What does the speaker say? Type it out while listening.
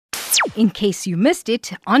in case you missed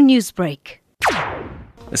it on Newsbreak.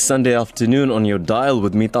 A Sunday afternoon on your dial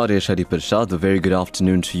with me, Taresh Harreepershad. A very good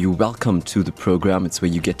afternoon to you. Welcome to the program. It's where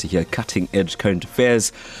you get to hear cutting-edge current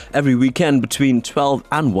affairs every weekend between 12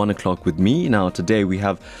 and 1 o'clock with me. Now, today we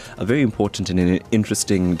have a very important and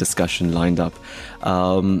interesting discussion lined up.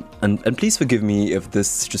 And please forgive me if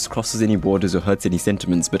this just crosses any borders or hurts any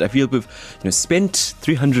sentiments, but I feel we've spent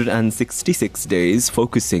 366 days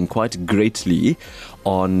focusing quite greatly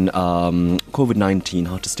on COVID-19,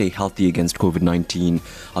 how to stay healthy against COVID-19,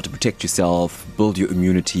 how to protect yourself, build your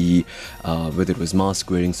immunity, whether it was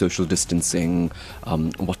mask wearing, social distancing,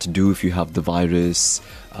 what to do if you have the virus,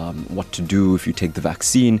 what to do if you take the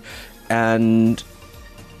vaccine. And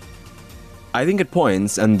I think at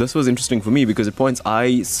points, and this was interesting for me because at points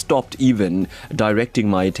I stopped even directing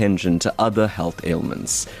my attention to other health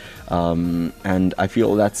ailments. And I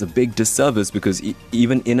feel that's a big disservice because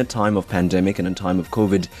even in a time of pandemic and a time of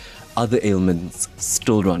COVID, other ailments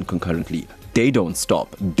still run concurrently. They don't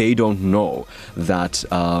stop. They don't know that,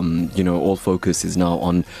 all focus is now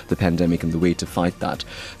on the pandemic and the way to fight that.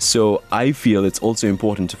 So I feel it's also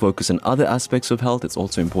important to focus on other aspects of health. It's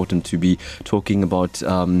also important to be talking about,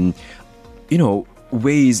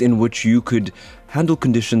 ways in which you could handle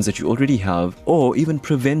conditions that you already have or even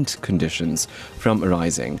prevent conditions from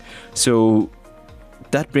arising. So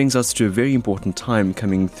that brings us to a very important time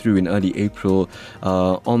coming through in early April.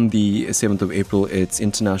 On the 7th of April, it's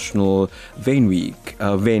International Vein Week,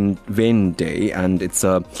 Vein Day, and it's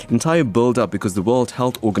an entire build-up because the World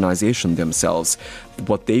Health Organization themselves,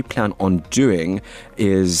 what they plan on doing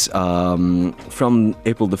is from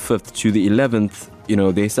April the 5th to the 11th,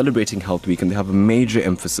 they're celebrating Health Week and they have a major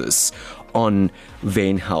emphasis on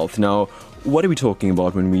vein health. Now, what are we talking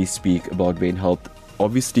about when we speak about vein health?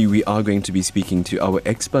 Obviously, we are going to be speaking to our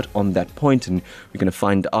expert on that point and we're going to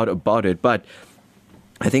find out about it. But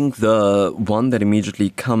I think the one that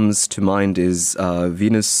immediately comes to mind is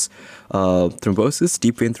venous thrombosis,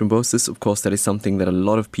 deep vein thrombosis. Of course, that is something that a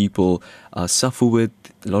lot of people suffer with.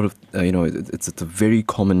 A lot of, it's a very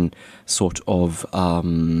common sort of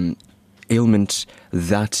ailment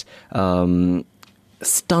that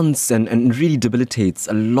stunts and really debilitates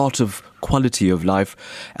a lot of quality of life.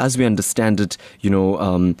 As we understand it,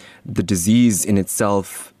 the disease in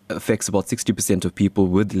itself affects about 60% of people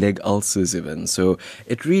with leg ulcers even. So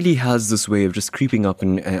it really has this way of just creeping up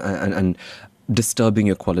and disturbing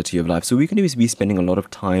your quality of life. So we're going to be spending a lot of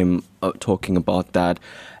time talking about that.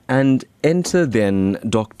 And enter then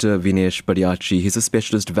Dr. Vinesh Padayachy. He's a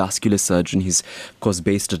specialist vascular surgeon. He's, of course,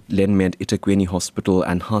 based at Lenmed eThekwini Hospital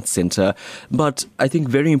and Heart Centre. But I think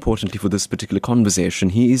very importantly for this particular conversation,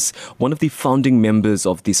 he is one of the founding members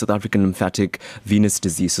of the South African Lymphatic Venous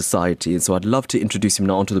Disease Society. And so I'd love to introduce him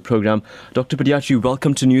now onto the program. Dr. Padayachy,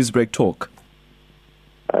 welcome to Newsbreak Talk.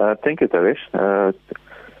 Thank you, Taresh.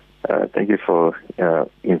 Thank you for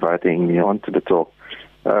inviting me on to the talk.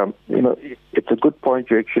 It's a good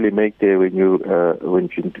point you actually make there when you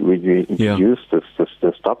introduce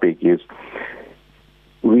this topic. Is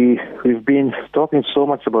we've been talking so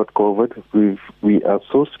much about COVID. We are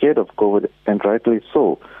so scared of COVID, and rightly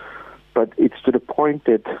so. But it's to the point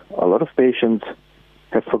that a lot of patients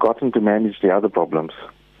have forgotten to manage the other problems.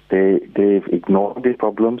 They've ignored the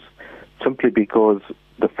problems simply because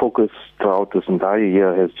the focus throughout this entire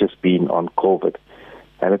year has just been on COVID.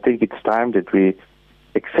 And I think it's time that we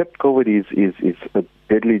accept COVID is a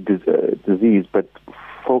deadly disease, but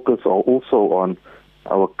focus also on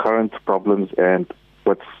our current problems and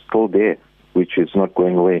what's still there, which is not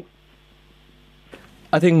going away.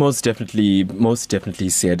 I think most definitely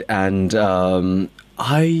said. And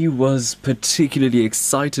I was particularly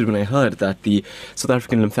excited when I heard that the South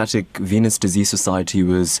African Lymphatic Venous Disease Society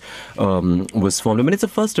was formed. I mean, it's the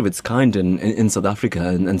first of its kind in South Africa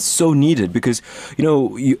and so needed because,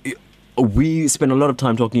 we spend a lot of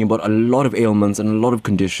time talking about a lot of ailments and a lot of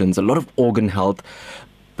conditions, a lot of organ health.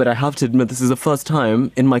 But I have to admit, this is the first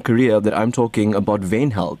time in my career that I'm talking about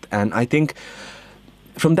vein health. And I think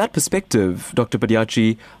from that perspective, Dr.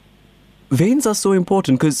 Padayachy, veins are so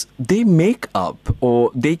important because they make up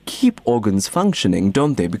or they keep organs functioning,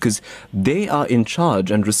 don't they? Because they are in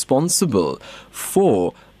charge and responsible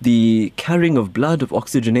for the carrying of blood, of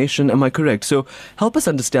oxygenation. Am I correct? So help us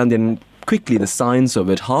understand then quickly the science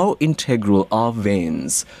of it. How integral are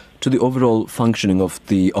veins to the overall functioning of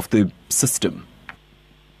the system?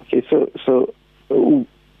 Okay, so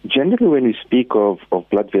generally when we speak of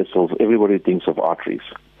blood vessels, everybody thinks of arteries.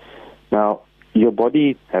 Now, your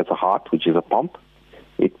body has a heart, which is a pump.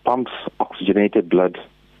 It pumps oxygenated blood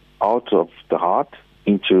out of the heart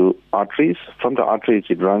into arteries. From the arteries,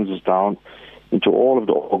 it runs down into all of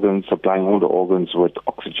the organs, supplying all the organs with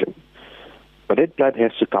oxygen. But that blood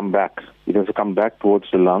has to come back. It has to come back towards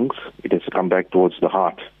the lungs. It has to come back towards the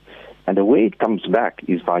heart. And the way it comes back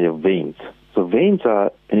is via veins. So veins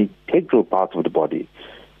are an integral part of the body.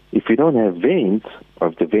 If you don't have veins, or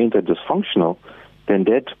if the veins are dysfunctional, then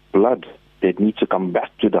that blood that needs to come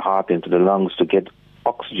back to the heart and to the lungs to get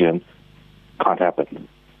oxygen can't happen.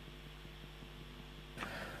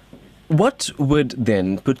 What would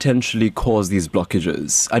then potentially cause these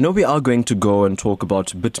blockages? I know we are going to go and talk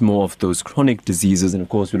about a bit more of those chronic diseases, and of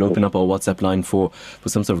course we'll open up our WhatsApp line for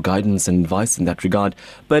some sort of guidance and advice in that regard.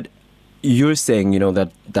 But you're saying,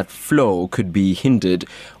 that flow could be hindered.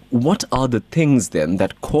 What are the things then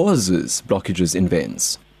that causes blockages in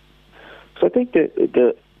veins? So I think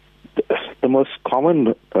the most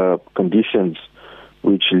common conditions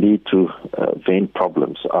which lead to vein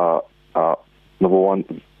problems are number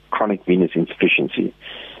one, chronic venous insufficiency.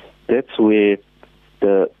 That's where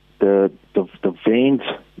the veins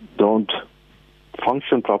don't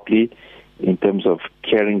function properly in terms of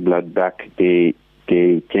carrying blood back. They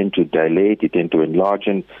tend to dilate, they tend to enlarge,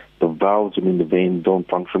 and the valves within the vein don't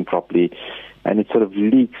function properly, and it sort of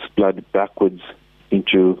leaks blood backwards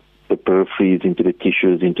into the peripheries, into the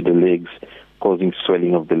tissues, into the legs, causing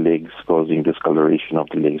swelling of the legs, causing discoloration of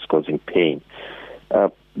the legs, causing pain.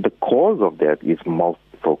 The cause of that is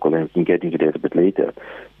multifocal, and we can get into that a bit later.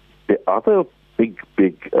 The other big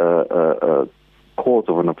cause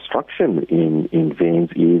of an obstruction in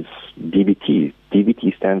veins is DVT.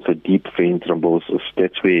 DVT stands for deep vein thrombosis.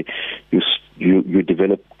 That's where you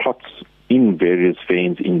develop clots in various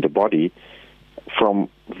veins in the body from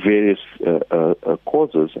various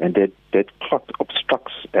causes, and that clot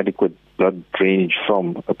obstructs adequate blood drainage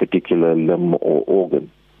from a particular limb or organ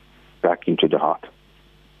back into the heart.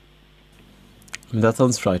 That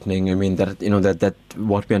sounds frightening. I mean, that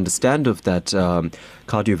what we understand of that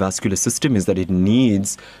cardiovascular system is that it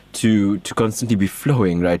needs to constantly be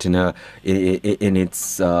flowing, right, in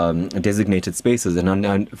its designated spaces.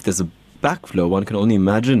 And if there's a backflow, one can only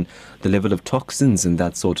imagine the level of toxins in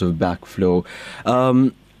that sort of backflow.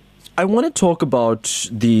 I want to talk about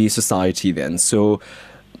the society then. So,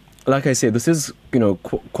 like I say, this is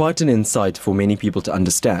quite an insight for many people to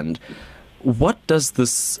understand. What does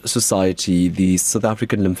this society, the South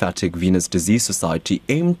African Lymphatic Venous Disease Society,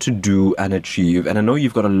 aim to do and achieve? And I know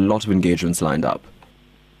you've got a lot of engagements lined up.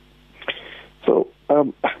 So, as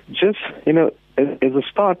a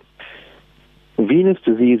start, venous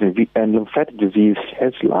disease and lymphatic disease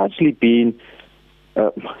has largely been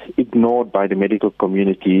ignored by the medical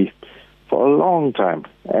community for a long time.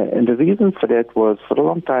 And the reason for that was, for a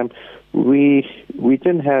long time, we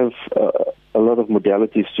didn't have a lot of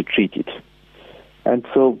modalities to treat it. And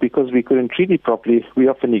so because we couldn't treat it properly, we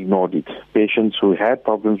often ignored it. Patients who had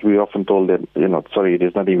problems, we often told them, sorry,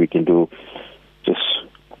 there's nothing we can do. Just,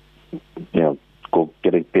 go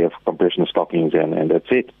get a pair of compression stockings and that's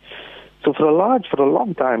it. So for a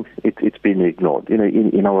long time, it's been ignored.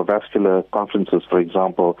 In our vascular conferences, for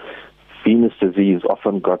example, venous disease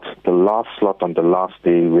often got the last slot on the last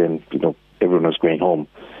day when, everyone was going home.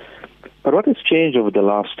 But what has changed over the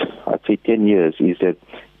last, I'd say, 10 years is that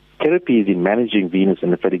therapies in managing venous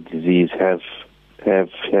and lymphatic disease have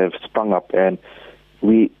sprung up, and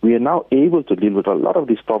we are now able to deal with a lot of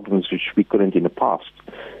these problems which we couldn't in the past.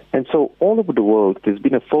 And so all over the world, there's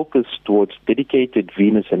been a focus towards dedicated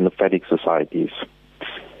venous and lymphatic societies.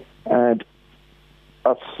 And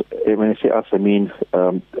us, when I say us, I mean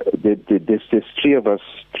there's three of us,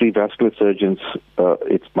 three vascular surgeons.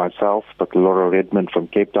 It's myself, Dr. Laura Redmond from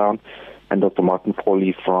Cape Town, and Dr. Martin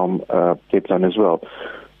Foley from Cape Town as well.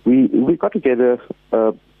 We got together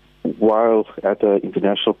while at an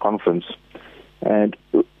international conference, and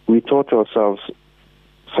we thought to ourselves,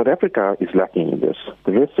 South Africa is lacking in this.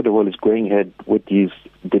 The rest of the world is going ahead with these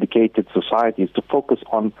dedicated societies to focus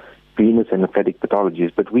on venous and lymphatic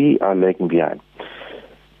pathologies, but we are lagging behind.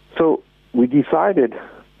 So we decided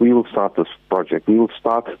we will start this project. We will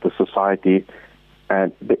start the society,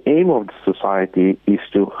 and the aim of the society is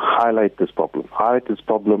to highlight this problem. Highlight this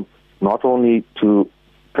problem not only to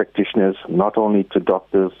practitioners, not only to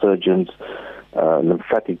doctors, surgeons,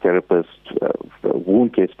 lymphatic therapists,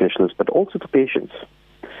 wound care specialists, but also to patients.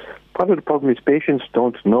 Part of the problem is patients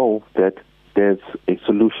don't know that there's a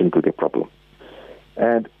solution to their problem.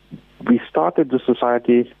 And we started the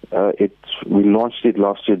society, we launched it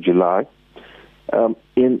last year, July.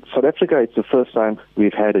 In South Africa, it's the first time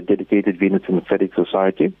we've had a dedicated venous and lymphatic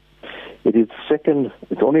society.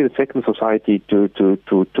 It's only the second society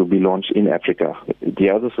to be launched in Africa. The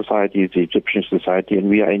other society is the Egyptian Society, and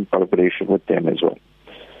we are in collaboration with them as well.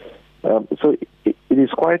 So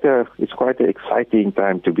is quite an exciting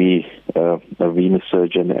time to be a venous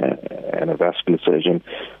surgeon and a vascular surgeon,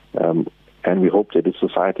 and we hope that the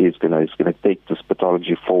society is going to take this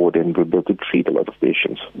pathology forward and we'll be able to treat a lot of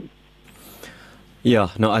patients. Yeah,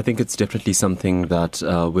 no, I think it's definitely something that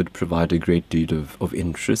would provide a great deal of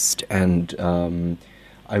interest. And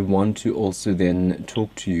I want to also then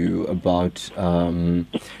talk to you about,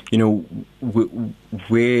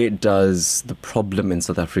 where does the problem in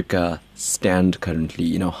South Africa stand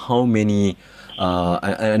currently? How many,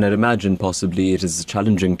 and I'd imagine possibly it is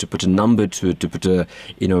challenging to put a number to it, to put a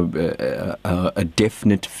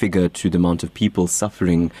definite figure to the amount of people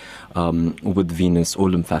suffering with venous or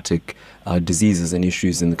lymphatic diseases and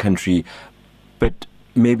issues in the country. But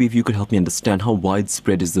maybe if you could help me understand, how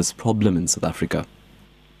widespread is this problem in South Africa?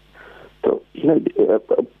 So,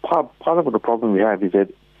 part of the problem we have is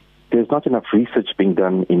that there's not enough research being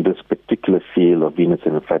done in this particular field of venous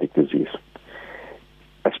and lymphatic disease,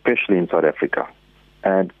 especially in South Africa.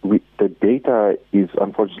 And the data is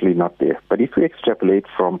unfortunately not there. But if we extrapolate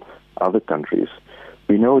from other countries,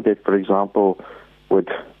 we know that, for example, with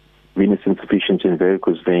venous insufficiency in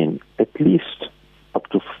varicose vein, at least up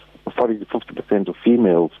to 40 to 50% of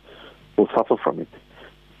females will suffer from it.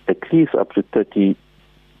 At least up to 30%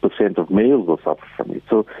 of males will suffer from it.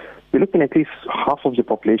 So we're looking at least half of the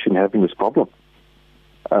population having this problem.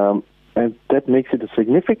 And that makes it a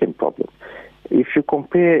significant problem. If you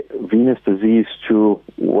compare venous disease to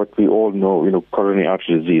what we all know, coronary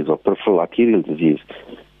artery disease or peripheral arterial disease,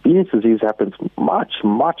 venous disease happens much,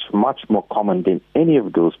 much, much more common than any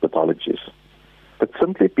of those pathologies. But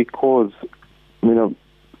simply because,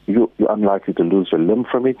 you're unlikely to lose your limb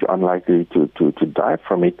from it, you're unlikely to die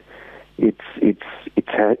from it, it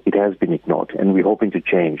has been ignored, and we're hoping to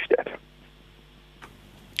change that.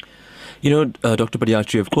 Dr.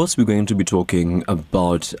 Padayachy, of course, we're going to be talking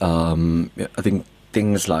about, I think,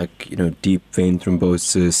 things like, deep vein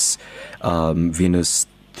thrombosis, venous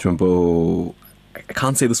I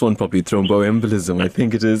can't say this one properly, thromboembolism, I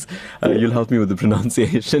think it is. You'll help me with the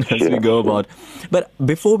pronunciation as we go about. But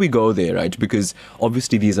before we go there, right, because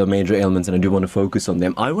obviously these are major ailments and I do want to focus on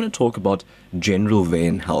them, I want to talk about general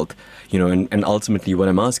vein health, and ultimately what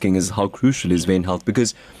I'm asking is how crucial is vein health?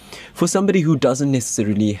 Because for somebody who doesn't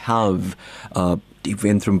necessarily have deep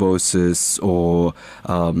vein thrombosis or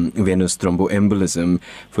venous thromboembolism,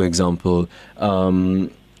 for example,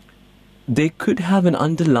 they could have an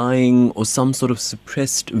underlying or some sort of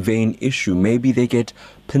suppressed vein issue. Maybe they get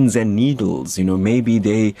pins and needles, maybe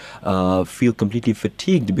they feel completely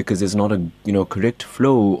fatigued because there's not a correct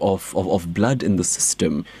flow of blood in the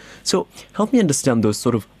system. So help me understand those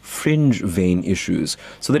sort of fringe vein issues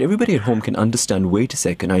so that everybody at home can understand, wait a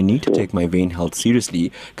second, I need to take my vein health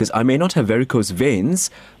seriously because I may not have varicose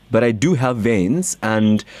veins, but I do have veins,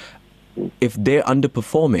 and if they're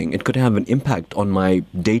underperforming, it could have an impact on my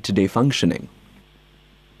day-to-day functioning.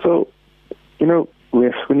 So,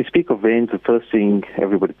 when you speak of veins, the first thing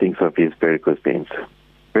everybody thinks of is varicose veins.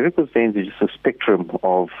 Varicose veins is just a spectrum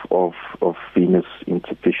of venous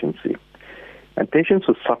insufficiency. And patients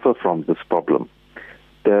who suffer from this problem,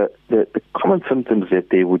 the common symptoms that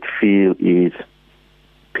they would feel is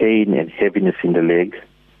pain and heaviness in the leg,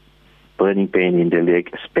 burning pain in the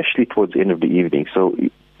leg, especially towards the end of the evening. So,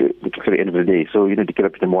 the end of the day. So, they get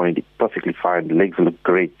up in the morning, they're perfectly fine, the legs look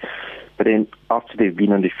great. But then after they've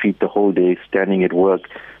been on their feet the whole day, standing at work,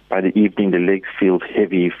 by the evening the legs feels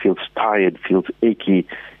heavy, feels tired, feels achy,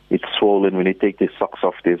 it's swollen. When they take their socks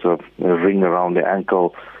off, there's a ring around the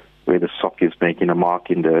ankle where the sock is making a mark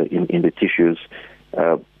in the tissues.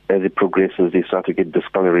 As it progresses, they start to get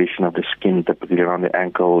discoloration of the skin, typically around the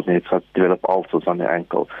ankles, and they start to develop ulcers on the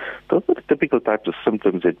ankle. Those are the typical types of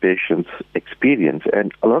symptoms that patients experience.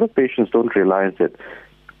 And a lot of patients don't realize that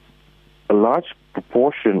a large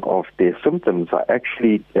proportion of their symptoms are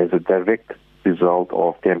actually as a direct result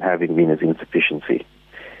of them having venous insufficiency.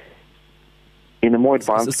 In a more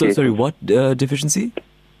advanced case... Sorry, what deficiency?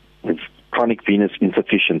 It's chronic venous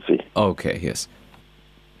insufficiency. Okay, yes.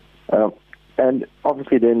 And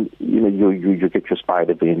obviously then, you get your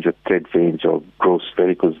spider veins, your thread veins, your gross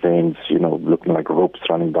varicose veins, looking like ropes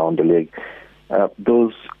running down the leg.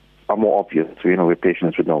 Those are more obvious, where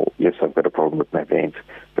patients would know, yes, I've got a problem with my veins.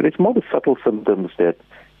 But it's more the subtle symptoms that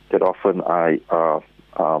often are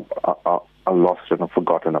lost and are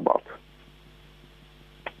forgotten about.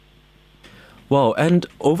 Wow, and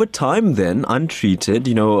over time then, untreated,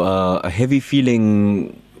 a heavy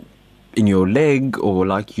feeling in your leg, or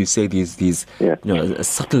like you say, these a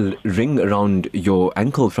subtle ring around your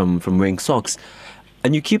ankle from wearing socks,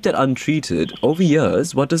 and you keep that untreated over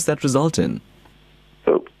years, what does that result in?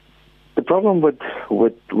 So the problem with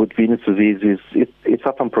with venous disease is it's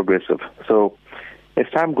often progressive. So as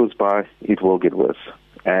time goes by, it will get worse.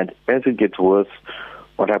 And as it gets worse,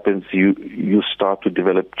 what happens, you start to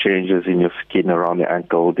develop changes in your skin around the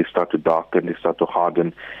ankle. They start to darken, they start to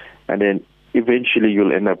harden. And then eventually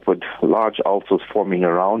you'll end up with large ulcers forming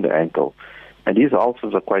around the ankle. And these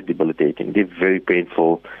ulcers are quite debilitating. They're very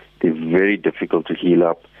painful. They're very difficult to heal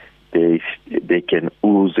up. They can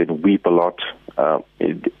ooze and weep a lot.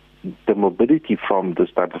 The morbidity from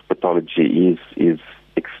this type of pathology is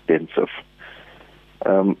extensive.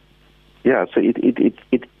 So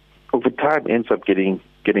it over time ends up getting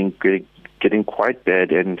quite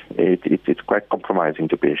bad, and it's quite compromising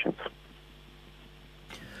to patients.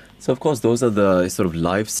 So, of course, those are the sort of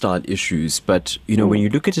lifestyle issues. But, when you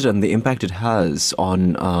look at it and the impact it has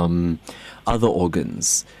on other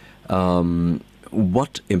organs,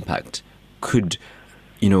 what impact could,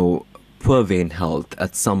 poor vein health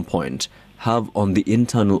at some point have on the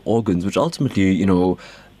internal organs, which ultimately,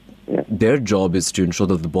 their job is to ensure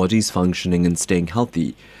that the body's functioning and staying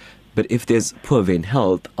healthy. But if there's poor vein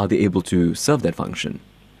health, are they able to serve that function?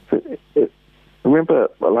 So, remember,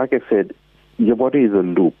 like I said, your body is a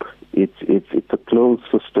loop. It's a closed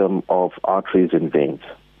system of arteries and veins.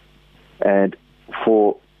 And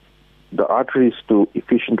for the arteries to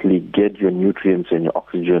efficiently get your nutrients and your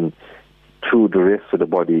oxygen to the rest of the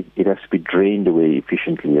body, it has to be drained away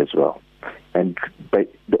efficiently as well. And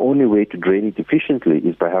the only way to drain it efficiently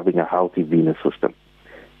is by having a healthy venous system.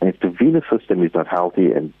 And if the venous system is not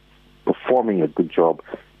healthy and performing a good job,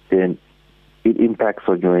 then it impacts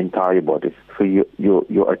on your entire body. So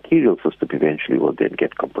your arterial system eventually will then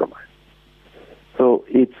get compromised. So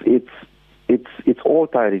it's all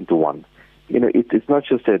tied into one. It's not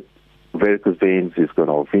just that varicose veins is going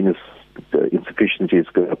to, venous insufficiency is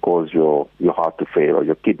going to cause your heart to fail or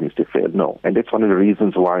your kidneys to fail. No. And that's one of the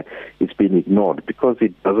reasons why it's been ignored, because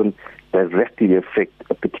it doesn't directly affect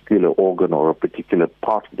a particular organ or a particular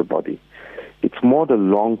part of the body. It's more the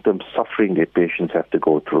long-term suffering that patients have to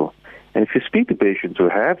go through. And if you speak to patients who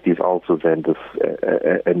have these ulcers and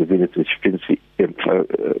the venous insufficiency,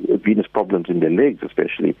 venous problems in their legs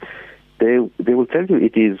especially, they will tell you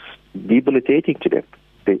it is debilitating to them.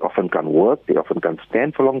 They often can't work. They often can't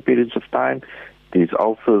stand for long periods of time. These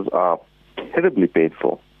ulcers are terribly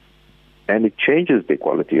painful, and it changes their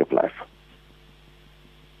quality of life.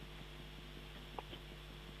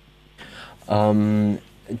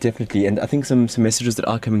 Definitely, and I think some messages that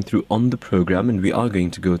are coming through on the program, and we are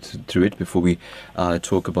going to go through it before we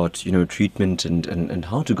talk about treatment and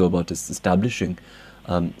how to go about establishing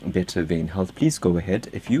better vein health. Please go ahead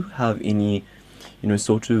if you have any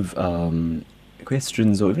sort of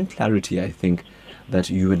questions or even clarity, I think, that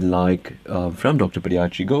you would like from Dr.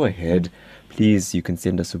 Padayachy. Go ahead, please. You can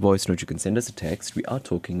send us a voice note, you can send us a text. We are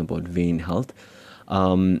talking about vein health.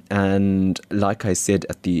 And like I said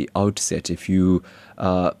at the outset, if you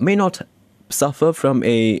may not suffer from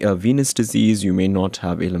a venous disease, you may not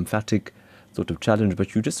have a lymphatic sort of challenge,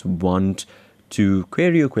 but you just want to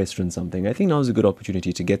query or question something, I think now is a good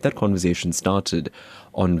opportunity to get that conversation started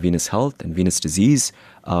on venous health and venous disease.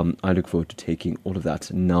 I look forward to taking all of that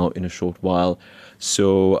now in a short while.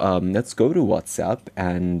 So let's go to WhatsApp,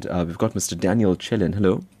 and we've got Mr. Daniel Chellen.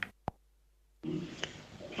 Hello.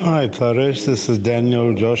 Hi, Taresh. This is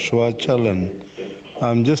Daniel Joshua Chellen.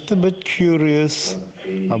 I'm just a bit curious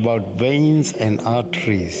about veins and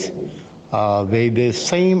arteries. Are they the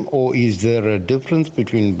same, or is there a difference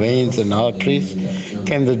between veins and arteries?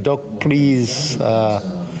 Can the doc please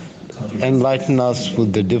enlighten us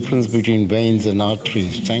with the difference between veins and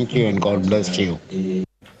arteries? Thank you, and God bless you.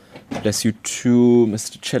 Bless you too,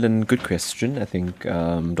 Mr. Chellen. Good question. I think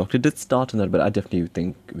Doctor did start on that, but I definitely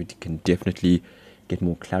think we can definitely get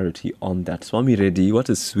more clarity on that. Swami Reddy, what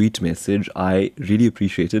a sweet message. I really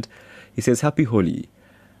appreciate it. He says, Happy Holi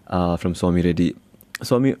from Swami Reddy.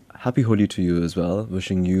 Swami, happy Holi to you as well.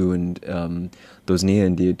 Wishing you and those near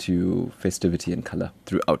and dear to you festivity and colour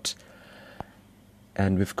throughout.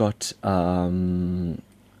 And we've got, I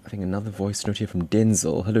think, another voice note here from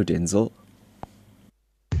Denzel. Hello, Denzel.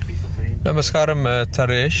 Namaskaram,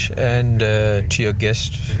 Taresh, and to your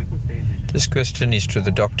guest. This question is to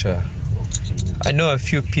the doctor. I know a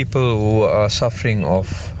few people who are suffering of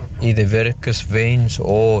either varicose veins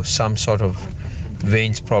or some sort of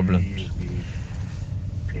veins problems.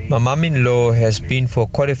 My mum-in-law has been for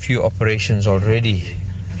quite a few operations already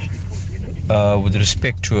with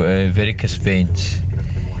respect to varicose veins,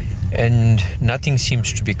 and nothing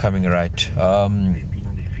seems to be coming right. I'll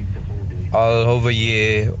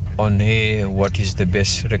overhear on here what is the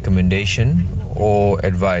best recommendation or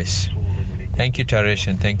advice. Thank you, Taresh,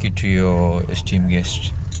 and thank you to your esteemed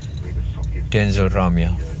guest. Denzel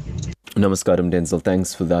Ramya. Namaskaram, Denzel.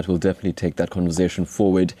 Thanks for that. We'll definitely take that conversation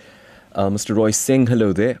forward. Mr. Roy Singh,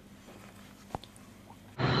 hello there.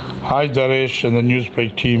 Hi, Taresh and the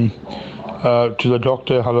Newsbreak team. To the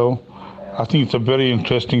doctor, hello. I think it's a very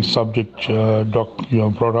interesting subject, Doc, you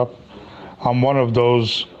have brought up. I'm one of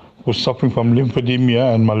those who's suffering from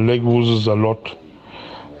lymphedema and my leg oozes a lot.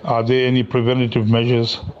 Are there any preventative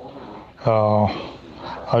measures?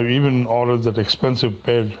 I've even ordered that expensive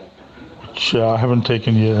bed, which I haven't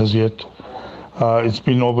taken as yet. It's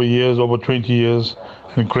been over 20 years,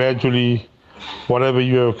 and gradually, whatever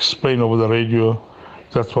you explain over the radio,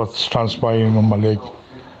 that's what's transpiring on my leg.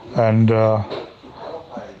 And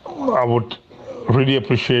I would really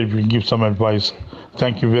appreciate if you give some advice.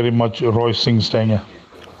 Thank you very much, Roy Singh Stanger.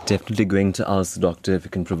 Definitely going to ask the doctor if he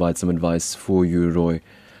can provide some advice for you, Roy.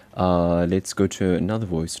 Let's go to another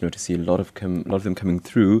voice note to see a lot of them coming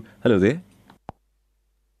through. Hello there.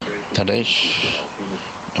 Taresh,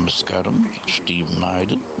 Namaskaram, Steve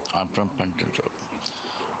Naidu. I'm from Pentonville.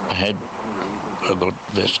 I had about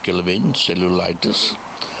vascular vein, cellulitis,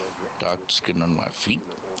 dark skin on my feet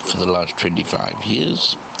for the last 25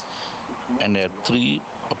 years, and I had 3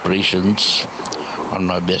 operations on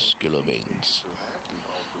my vascular veins.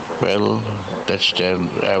 Well,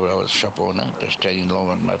 I was a shop owner, that's standing long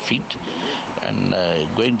on my feet, and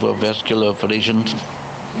going for a vascular operation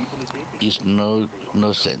is no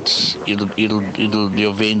sense.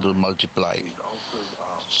 Your veins will multiply.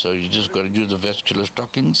 So you just got to do the vascular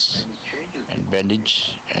stockings and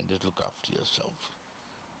bandage and just look after yourself.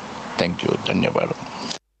 Thank you. Dhanyavad.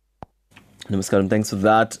 Namaskaram. Thanks for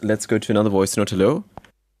that. Let's go to another voice note. Hello.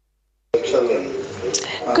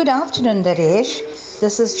 Good afternoon, Taresh.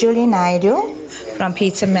 This is Julie Naidu from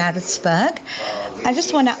Pietermaritzburg. I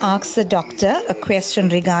just want to ask the doctor a question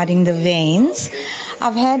regarding the veins.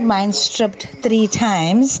 I've had mine stripped 3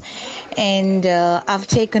 times, and I've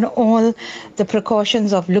taken all the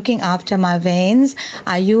precautions of looking after my veins.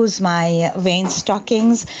 I use my vein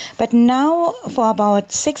stockings, but now for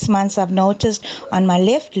about 6 months I've noticed on my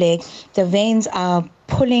left leg the veins are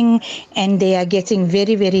pulling and they are getting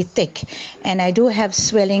very, very thick, and I do have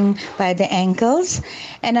swelling by the ankles,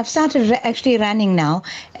 and I've started actually running now,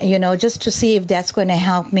 just to see if that's going to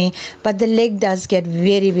help me, but the leg does get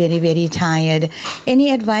very, very, very tired.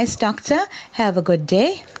 Any advice, doctor? Have a good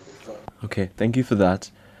day. Okay, thank you for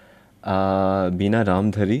that. Beena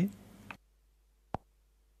Ramdhari.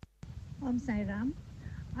 Sai Ram.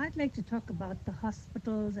 I'd like to talk about the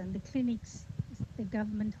hospitals and the clinics, the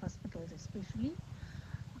government hospitals especially.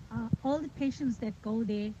 All the patients that go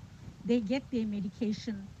there, they get their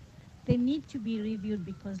medication. They need to be reviewed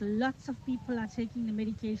because lots of people are taking the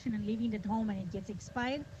medication and leaving it at home, and it gets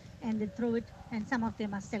expired and they throw it, and some of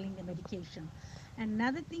them are selling the medication.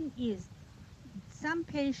 Another thing is, some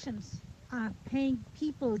patients are paying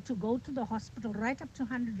people to go to the hospital right up to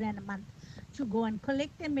 100 Rand a month to go and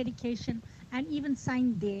collect their medication and even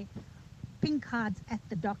sign their pink cards at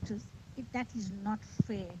the doctors. That is not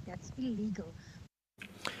fair. That's illegal.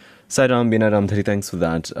 Sairam Beena Ramdhari, thanks for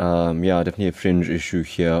that. Definitely a fringe issue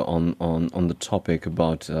here on the topic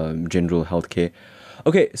about general healthcare.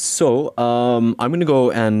 Okay, so I'm going to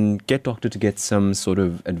go and get doctor to get some sort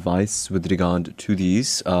of advice with regard to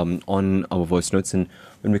these on our voice notes, and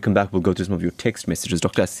when we come back we'll go through some of your text messages.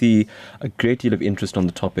 Doctor, I see a great deal of interest on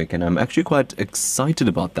the topic, and I'm actually quite excited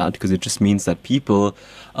about that because it just means that people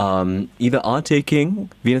either are taking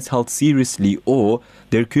venous health seriously or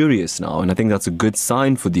they're curious now, and I think that's a good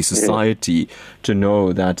sign for the society to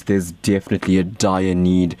know that there's definitely a dire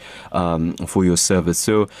need for your service.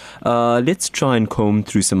 So let's try and comb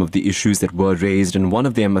through some of the issues that were raised, and one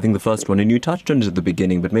of them, I think the first one, and you touched on it at the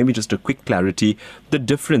beginning, but maybe just a quick clarity, the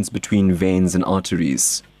difference between veins and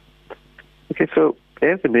arteries. Okay, so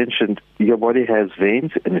as I mentioned, your body has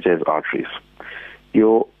veins and it has arteries.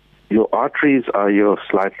 Your arteries are your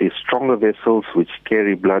slightly stronger vessels which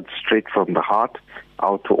carry blood straight from the heart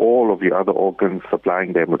out to all of your other organs,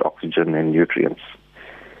 supplying them with oxygen and nutrients.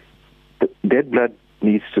 That blood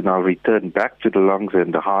needs to now return back to the lungs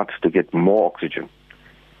and the heart to get more oxygen.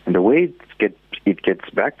 And the way it gets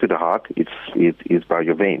back to the heart is by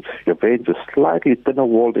your veins. Your veins are slightly thinner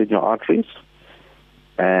walled than your arteries,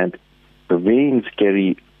 and the veins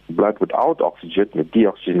carry blood without oxygen, the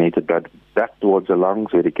deoxygenated blood, back towards the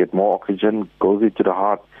lungs where they get more oxygen, goes into the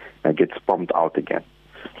heart, and gets pumped out again.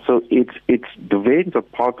 So it's the veins are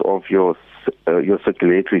part of your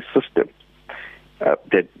circulatory system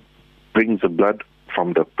that brings the blood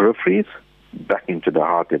from the peripheries back into the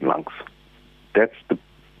heart and lungs. That's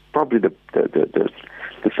probably the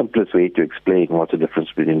simplest way to explain what's the difference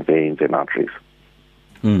between veins and arteries.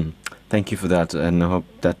 Thank you for that, and I hope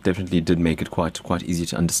that definitely did make it quite easy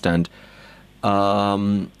to understand.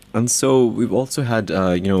 And so we've also had,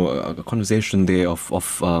 a conversation there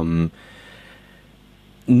of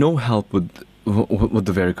no help with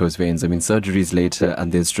the varicose veins. I mean, surgeries later,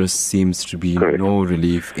 and there just seems to be no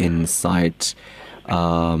relief in sight.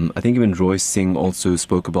 I think even Roy Singh also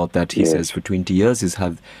spoke about that. He says for 20 years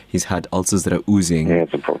he's had ulcers that are oozing. Yeah,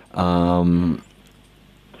 it's a problem.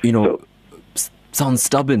 Sounds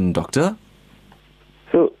stubborn, doctor.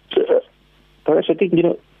 So, Taresh, I think,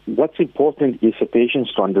 what's important is for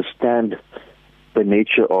patients to understand the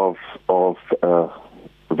nature of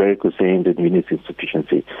varicose veins and venous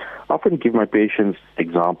insufficiency. I often give my patients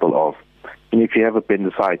example of, if you have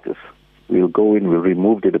appendicitis, we'll go in, we'll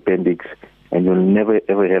remove the appendix, and you'll never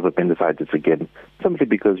ever have appendicitis again, simply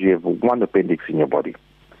because you have one appendix in your body.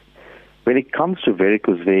 When it comes to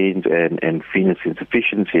varicose veins and venous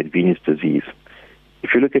insufficiency and venous disease,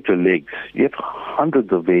 if you look at your legs, you have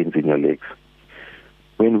hundreds of veins in your legs.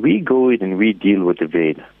 When we go in and we deal with the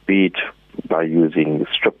vein, be it by using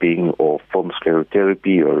stripping or foam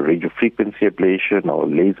sclerotherapy or radiofrequency ablation or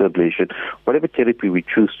laser ablation, whatever therapy we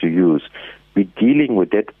choose to use, we're dealing with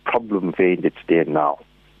that problem vein that's there now.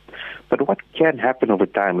 But what can happen over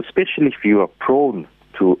time, especially if you are prone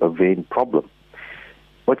to a vein problem,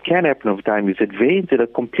 what can happen over time is that veins that are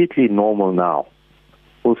completely normal now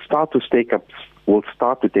will start to take up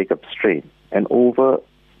strain, and over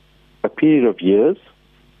a period of years,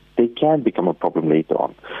 they can become a problem later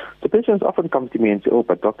on. The patients often come to me and say, "Oh,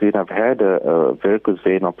 but doctor, I've had a varicose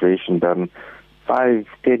vein operation done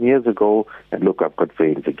 5-10 years ago, and look, I've got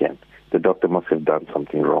veins again. The doctor must have done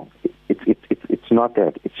something wrong." It's not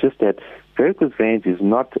that. It's just that varicose veins is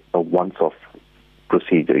not a once-off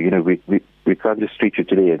procedure. We can't just treat you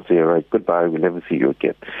today and say, "All right, goodbye, we'll never see you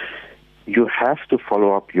again." You have to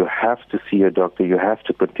follow up. You have to see a doctor. You have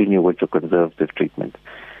to continue with your conservative treatment.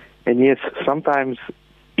 And yes, sometimes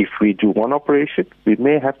if we do one operation, we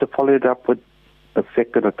may have to follow it up with a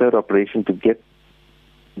second or third operation to get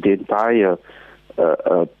the entire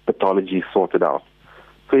pathology sorted out.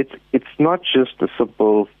 So it's not just a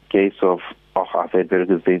simple case of, I've had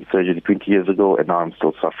varicose vein surgery 20 years ago and now I'm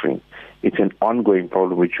still suffering. It's an ongoing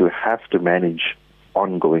problem which you have to manage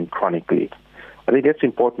ongoing chronically. I think that's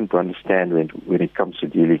important to understand when it comes to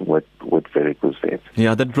dealing with varicose veins.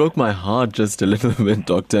 Yeah, that broke my heart just a little bit,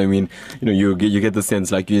 doctor. I mean, you get the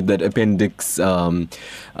sense, like that appendix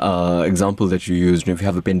example that you used. If you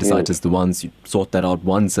have appendicitis, the ones you sort that out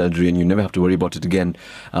one surgery and you never have to worry about it again.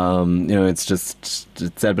 It's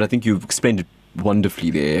sad, but I think you've explained it wonderfully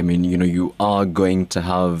there. I mean, you are going to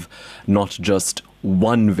have not just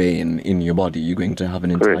one vein in your body. You're going to have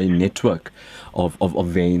an entire network of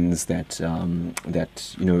veins that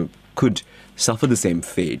could suffer the same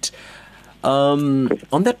fate. On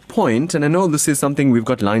that point, and I know this is something we've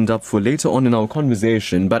got lined up for later on in our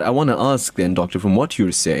conversation, but I want to ask then, doctor, from what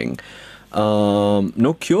you're saying,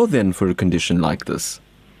 no cure then for a condition like this?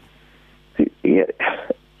 Yeah,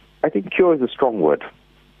 I think cure is a strong word.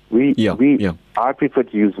 I prefer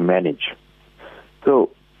to use manage.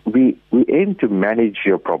 So we aim to manage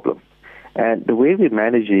your problem. And the way we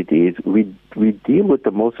manage it is we deal with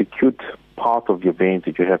the most acute part of your veins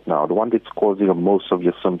that you have now, the one that's causing most of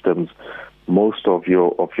your symptoms, most of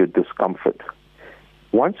your discomfort.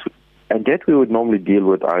 And that we would normally deal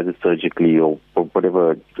with either surgically or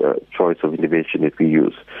whatever choice of intervention that we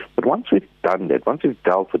use. But once we've done that, once we've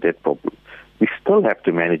dealt with that problem, we still have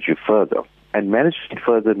to manage you further. And managing it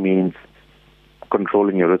further means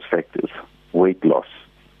controlling your risk factors, weight loss,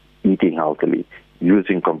 eating healthily,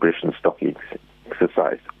 using compression stockings,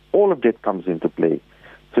 exercise. All of that comes into play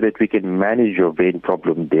so that we can manage your vein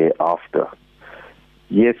problem thereafter.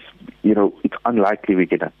 Yes, it's unlikely we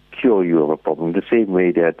can cure you of a problem, the same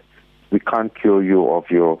way that we can't cure you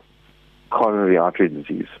of your coronary artery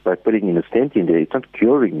disease. By putting in a stent in there, it's not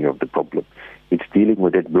curing you of the problem. It's dealing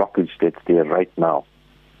with that blockage that's there right now.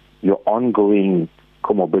 Your ongoing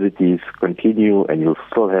comorbidities continue and you'll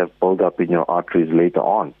still have buildup in your arteries later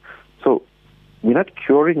on. So we're not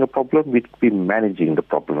curing a problem, we're managing the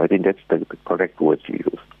problem. I think that's the correct word to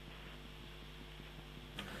use.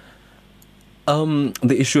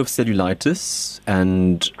 The issue of cellulitis,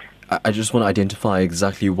 and I just want to identify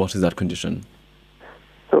exactly what is that condition.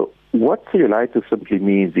 So what cellulitis simply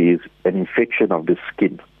means is an infection of the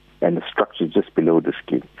skin and the structure just below the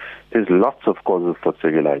skin. There's lots of causes for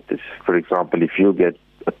cellulitis. For example, if you get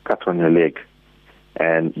a cut on your leg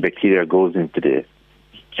and bacteria goes into there,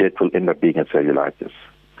 that will end up being a cellulitis.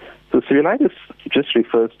 So cellulitis just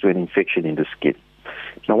refers to an infection in the skin.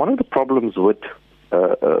 Now, one of the problems with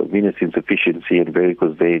venous insufficiency and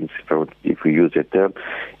varicose veins, if we use that term,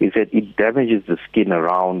 is that it damages the skin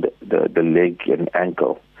around the leg and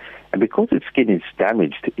ankle. And because its skin is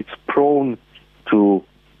damaged, it's prone to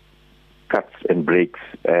cuts and breaks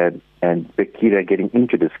and bacteria getting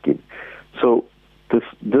into the skin. So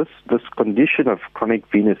this condition of chronic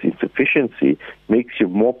venous insufficiency makes you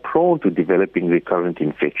more prone to developing recurrent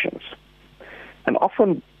infections. And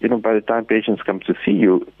often, by the time patients come to see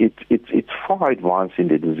you, it's far advanced in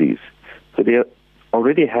the disease. So they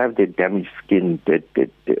already have the damaged skin, the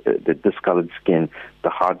discolored skin, the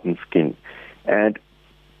hardened skin, and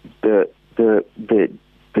the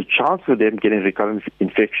chance of them getting recurrent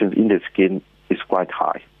infections in their skin is quite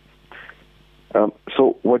high.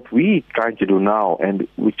 So what we trying to do now, and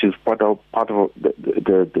which is part of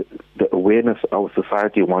the awareness our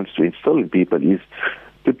society wants to instill in people, is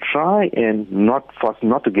to try and not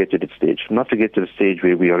to get to the stage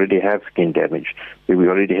where we already have skin damage, where we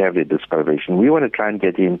already have the discoloration. We want to try and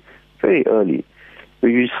get in very early,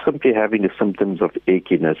 where you're simply having the symptoms of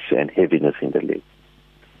achiness and heaviness in the leg.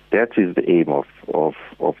 That is the aim of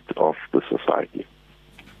the society.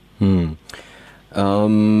 I'm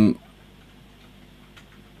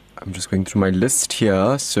just going through my list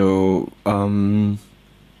here. So,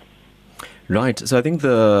 right. So I think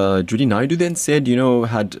Judy Naidu then said,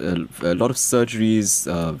 had a lot of surgeries,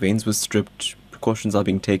 veins were stripped, precautions are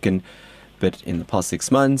being taken. But in the past 6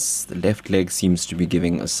 months, the left leg seems to be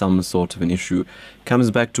giving some sort of an issue. Comes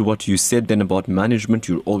back to what you said then about management.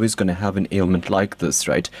 You're always going to have an ailment like this,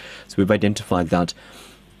 right? So we've identified that.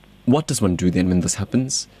 What does one do then when this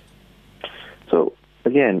happens? So,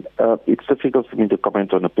 again, it's difficult for me to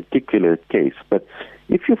comment on a particular case. But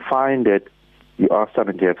if you find that you are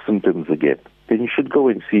starting to have symptoms again, then you should go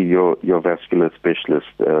and see your vascular specialist,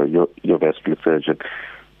 your vascular surgeon,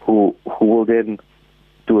 who will then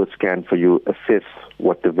do a scan for you, assess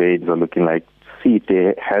what the veins are looking like, see if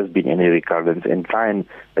there has been any recurrence, and try and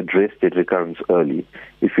address that recurrence early.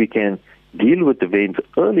 If we can deal with the veins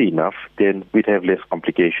early enough, then we'd have less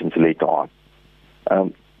complications later on.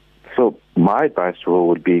 So my advice to her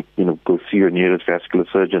would be, go see your nearest vascular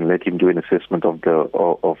surgeon, let him do an assessment of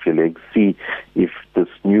your leg, see if this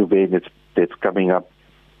new vein that's coming up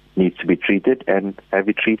needs to be treated, and have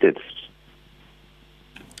it treated.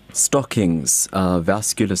 Stockings,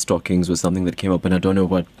 vascular stockings was something that came up, and I don't know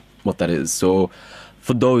what that is. So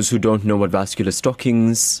for those who don't know what vascular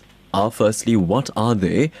stockings are, firstly, what are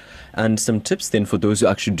they? And some tips then for those who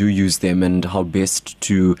actually do use them, and how best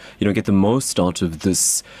to get the most out of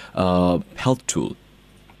this health tool.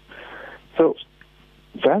 So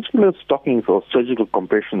vascular stockings or surgical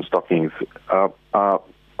compression stockings are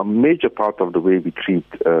a major part of the way we treat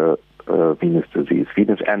venous disease,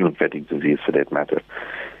 venous and lymphatic disease for that matter.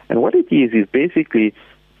 And what it is basically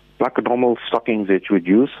like a normal stockings that you would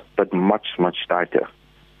use, but much, much tighter.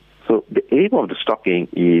 So the aim of the stocking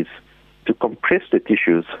is to compress the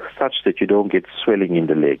tissues such that you don't get swelling in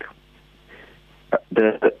the leg.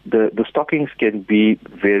 The stockings can be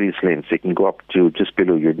various lengths. They can go up to just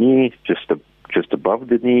below your knee, just above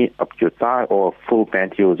the knee, up to your thigh, or full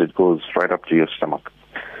pantyhose that goes right up to your stomach.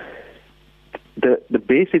 The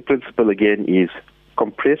basic principle again is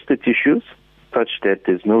compress the tissues such that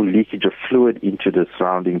there's no leakage of fluid into the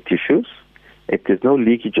surrounding tissues. If there's no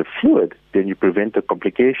leakage of fluid, then you prevent the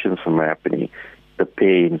complications from happening, the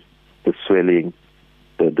pain, the swelling,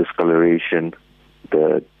 the discoloration,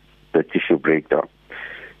 the tissue breakdown.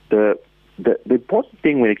 The important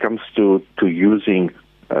thing when it comes to using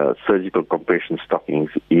surgical compression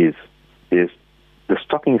stockings is the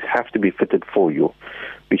stockings have to be fitted for you,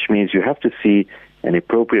 which means you have to see an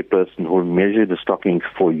appropriate person who will measure the stockings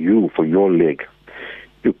for you, for your leg.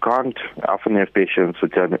 You can't often have patients who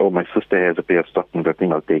tell me, oh, my sister has a pair of stockings, I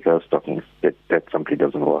think I'll take her stockings. That simply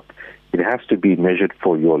doesn't work. It has to be measured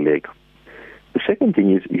for your leg. The second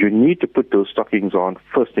thing is you need to put those stockings on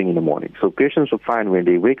first thing in the morning. So patients will find when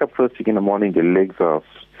they wake up first thing in the morning, their legs are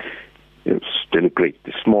still great,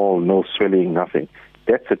 small, no swelling, nothing.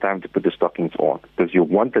 That's the time to put the stockings on, because you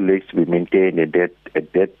want the legs to be maintained at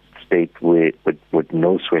that state with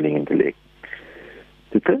no swelling in the leg.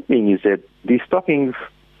 The third thing is that these stockings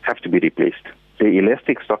have to be replaced. They're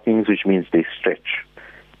elastic stockings, which means they stretch.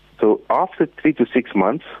 So after 3 to 6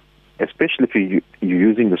 months, especially if you're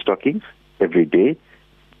using the stockings every day,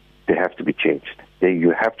 they have to be changed.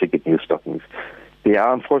 You have to get new stockings. They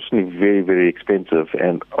are unfortunately very, very expensive,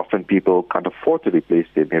 and often people can't afford to replace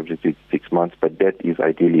them every 3 to 6 months, but that is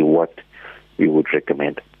ideally what we would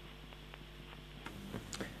recommend.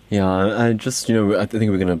 Yeah, I just, I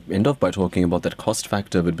think we're going to end off by talking about that cost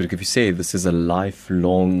factor, but if you say this is a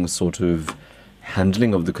lifelong sort of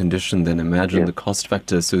handling of the condition, then imagine the cost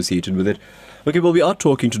factor associated with it. Okay, well, we are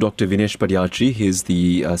talking to Dr. Vinesh Padayachy. He is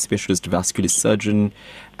the specialist vascular surgeon,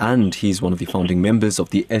 and he's one of the founding members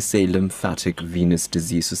of the SA Lymphatic Venous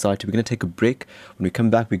Disease Society. We're going to take a break. When we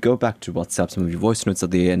come back, we go back to WhatsApp, some of your voice notes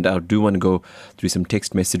at the end. I do want to go through some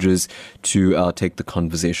text messages to take the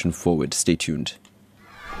conversation forward. Stay tuned.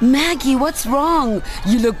 Maggie, what's wrong?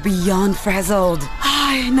 You look beyond frazzled.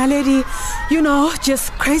 Hi, Naledi.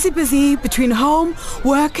 Just crazy busy between home,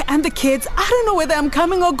 work and the kids. I don't know whether I'm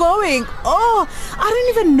coming or going. Oh, I don't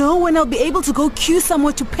even know when I'll be able to go queue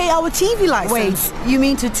somewhere to pay our TV license. Wait, you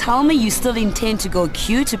mean to tell me you still intend to go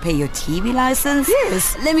queue to pay your TV license?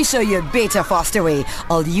 Yes. Let me show you a better, faster way.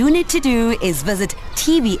 All you need to do is visit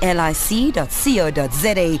tvlic.co.za,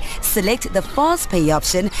 select the fast pay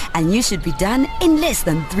option, and you should be done in less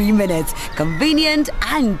than 3 minutes. Convenient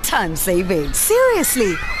and time-saving.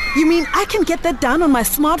 Seriously? You mean I can get that done on my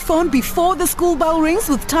smartphone before the school bell rings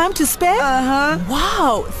with time to spare? Uh-huh.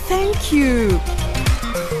 Wow, thank you.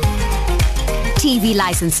 TV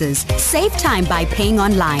licenses. Save time by paying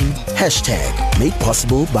online. # made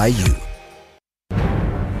possible by you.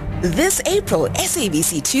 This April,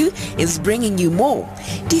 SABC2 is bringing you more.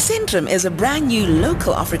 Decentrum is a brand new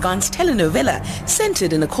local Afrikaans telenovela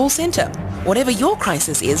centered in a call center. Whatever your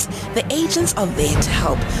crisis is, the agents are there to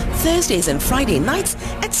help. Thursdays and Friday nights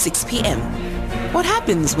at 6 p.m. What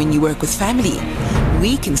happens when you work with family?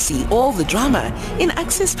 We can see all the drama in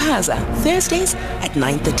Access Plaza, Thursdays at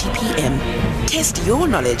 9:30 p.m. Test your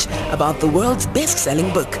knowledge about the world's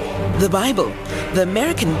best-selling book, the Bible. The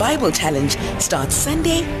American Bible Challenge starts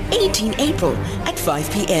Sunday, 18 April at 5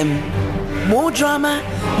 p.m. More drama,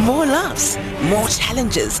 more laughs, more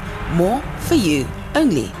challenges, more for you.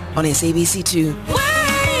 Only on SABC2.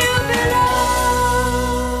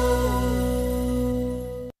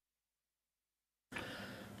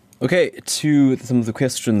 Okay, to some of the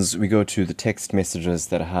questions, we go to the text messages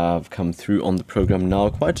that have come through on the program now.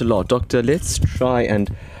 Quite a lot. Doctor, let's try and...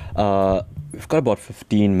 we've got about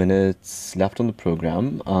 15 minutes left on the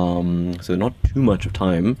program, so not too much of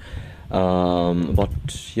time.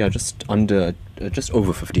 Just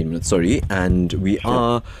over 15 minutes, sorry. And we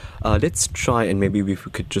are... let's try and maybe if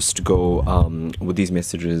we could just go with these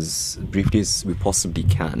messages briefly as we possibly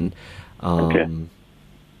can.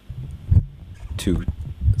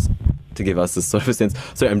 To give us a sort of a sense.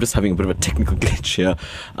 Sorry, I'm just having a bit of a technical glitch here.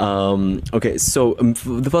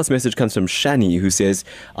 The first message comes from Shani, who says,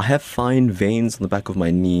 I have fine veins on the back of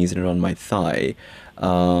my knees and around my thigh.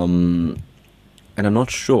 And I'm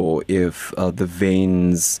not sure if the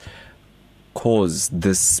veins cause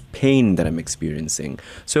this pain that I'm experiencing.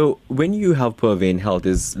 So when you have poor vein health,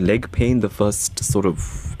 is leg pain the first sort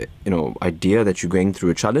of, idea that you're going through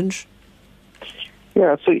a challenge?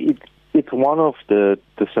 Yeah, so it's one of the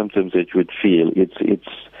symptoms that you would feel.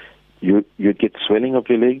 You get swelling of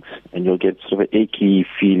your legs, and you'll get sort of an achy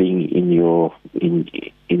feeling in your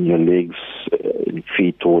legs and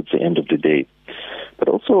feet towards the end of the day. But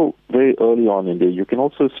also very early on in the day, you can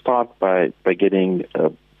also start by getting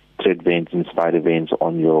thread veins and spider veins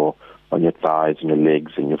on your thighs and your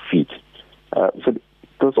legs and your feet. So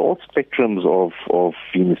those are all spectrums of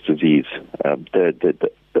venous disease.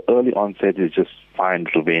 The early onset is just fine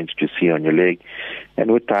little veins you see on your leg,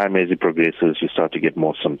 and with time, as it progresses, you start to get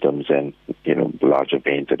more symptoms and larger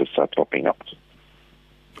veins that start popping up.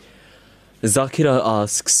 Zakira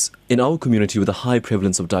asks, in our community with a high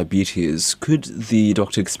prevalence of diabetes, could the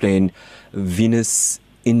doctor explain venous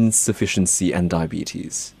insufficiency and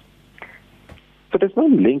diabetes? So there's no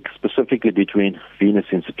link specifically between venous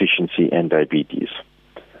insufficiency and diabetes.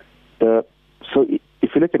 So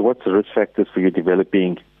if you look at what's the risk factors for you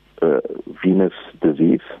developing venous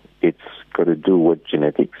disease, it's got to do with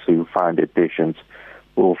genetics. So you find that patients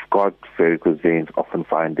who've got varicose veins often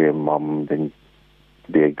find their mom and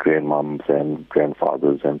their grandmoms and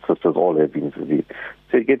grandfathers and sisters all have venous disease.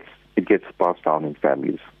 So it gets passed down in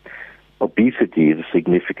families. Obesity is a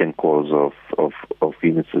significant cause of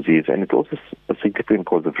venous disease, and it's also a significant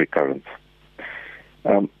cause of recurrence.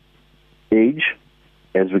 Age,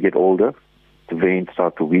 as we get older, the veins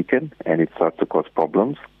start to weaken and it starts to cause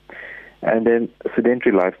problems. And then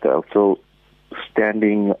sedentary lifestyle, so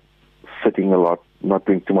standing, sitting a lot, not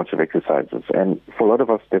doing too much of exercises. And for a lot of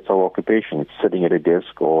us, that's our occupation. It's sitting at a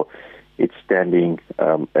desk or it's standing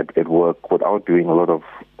at work without doing a lot of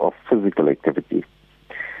physical activity.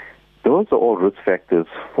 Those are all risk factors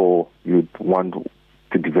for you want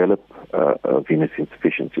to develop venous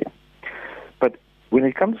insufficiency. But when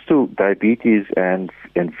it comes to diabetes and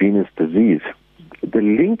venous disease, the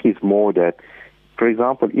link is more that, for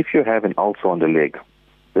example, if you have an ulcer on the leg,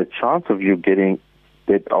 the chance of you getting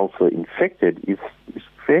that ulcer infected is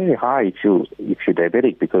very high if you're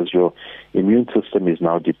diabetic, because your immune system is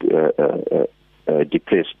now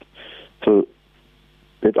depressed. So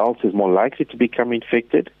that ulcer is more likely to become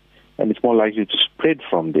infected, and it's more likely to spread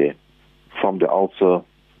from there, from the ulcer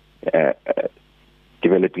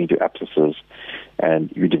developing into abscesses,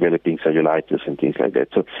 and you're developing cellulitis and things like that.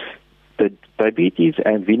 So the diabetes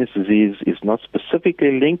and venous disease is not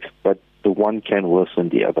specifically linked, but the one can worsen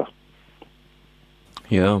the other.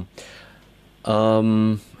 Yeah.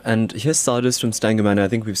 And here's Sardis from Stangerman. I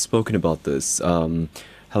think we've spoken about this.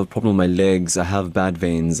 Have a problem with my legs. I have bad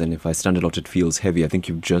veins, and if I stand a lot, it feels heavy. I think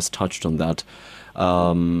you've just touched on that.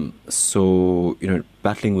 So,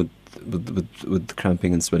 battling with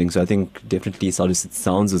cramping and swelling. So I think definitely, Sardis, it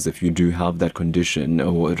sounds as if you do have that condition,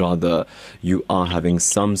 or rather you are having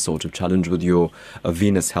some sort of challenge with your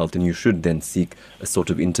venous health, and you should then seek a sort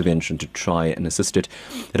of intervention to try and assist it.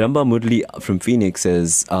 Ramba Murli from Phoenix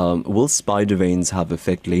says, will spider veins have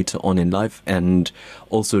effect later on in life? And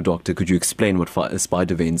also, doctor, could you explain what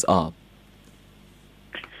spider veins are?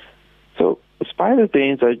 So spider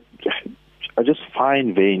veins are just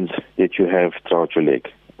fine veins that you have throughout your leg.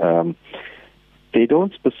 They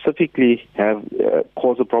don't specifically have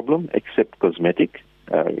cause a problem, except cosmetic,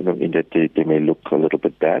 in that they may look a little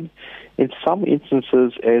bit bad. In some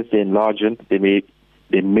instances, as they enlarge, they may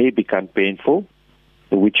become painful,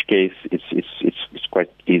 in which case it's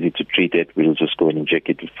quite easy to treat it. We'll just go and inject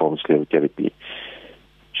it with form sclerotherapy.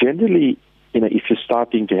 Generally, if you're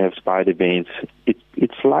starting to have spider veins,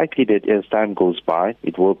 it's likely that as time goes by,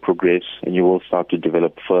 it will progress and you will start to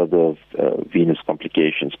develop further venous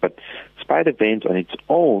complications. But spider veins on its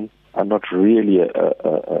own are not really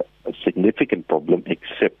a significant problem,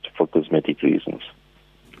 except for cosmetic reasons.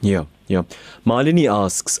 Yeah. Malini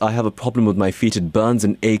asks, I have a problem with my feet. It burns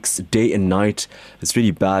and aches day and night. It's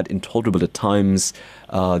really bad, intolerable at times.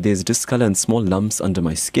 There's discolor and small lumps under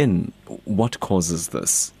my skin. What causes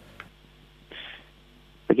this?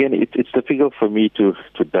 Again, it's difficult for me to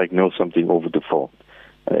diagnose something over the phone.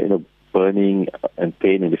 Burning and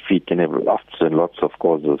pain in the feet can have lots and lots of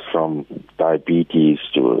causes, from diabetes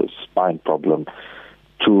to a spine problem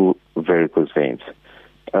to varicose veins.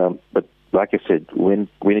 But like I said, when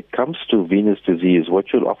it comes to venous disease,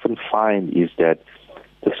 what you'll often find is that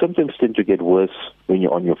the symptoms tend to get worse when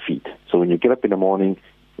you're on your feet. So when you get up in the morning,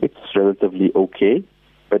 it's relatively okay.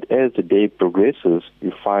 But as the day progresses,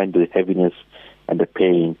 you find the heaviness and the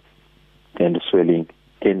pain and the swelling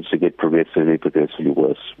tends to get progressively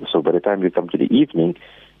worse. So by the time you come to the evening,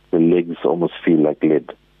 the legs almost feel like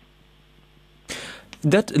lead.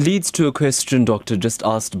 That leads to a question, doctor, just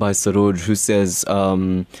asked by Saroj, who says,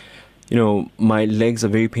 my legs are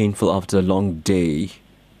very painful after a long day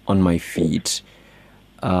on my feet.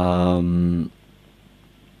 But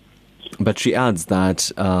she adds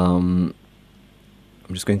that, I'm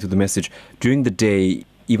just going through the message, during the day,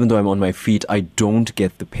 even though I'm on my feet, I don't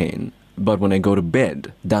get the pain. But when I go to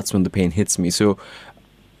bed, that's when the pain hits me. So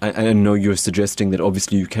I know you're suggesting that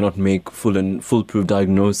obviously you cannot make foolproof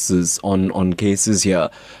diagnosis on cases here.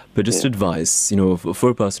 But just advice, for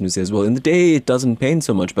a person who says, well, in the day it doesn't pain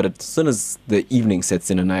so much, but as soon as the evening sets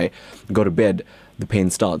in and I go to bed, the pain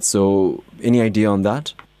starts. So any idea on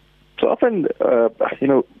that? So often,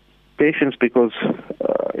 patients, because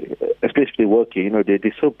especially working, they're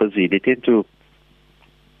so busy, they tend to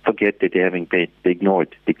forget that they're having pain. They ignore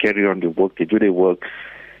it. They carry on to work. They do their work.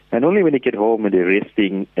 And only when they get home and they're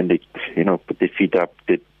resting and they, put their feet up,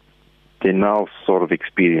 they now sort of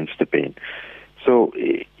experience the pain. So,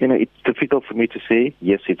 it's difficult for me to say,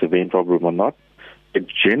 yes, it's a vein problem or not. But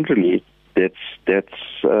generally,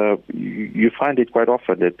 you find it quite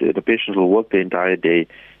often that the patients will work the entire day,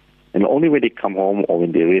 and only when they come home or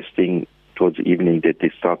when they're resting towards the evening that they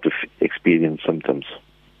start to experience symptoms.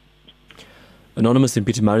 Anonymous in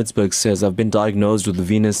Pietermaritzburg says, I've been diagnosed with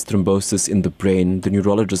venous thrombosis in the brain. The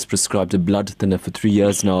neurologist prescribed a blood thinner for 3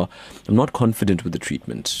 years now. I'm not confident with the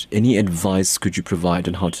treatment. Any advice could you provide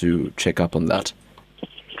on how to check up on that?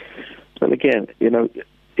 Well, again,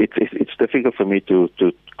 it's difficult for me to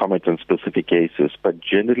comment on specific cases, but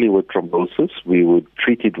generally with thrombosis, we would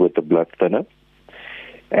treat it with a blood thinner.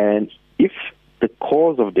 And if the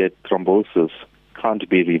cause of that thrombosis can't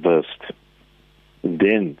be reversed,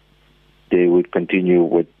 then they would continue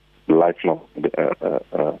with lifelong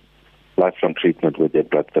treatment with their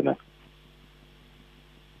blood thinner.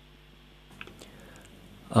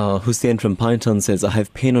 Hussein from Pinetown says, I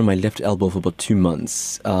have pain on my left elbow for about 2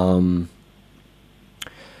 months. I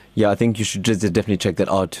think you should just definitely check that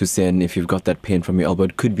out, Hussein, if you've got that pain from your elbow.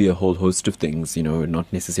 It could be a whole host of things, not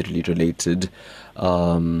necessarily related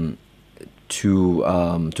to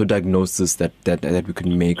a diagnosis that we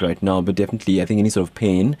can make right now. But definitely, I think any sort of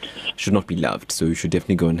pain should not be left. So you should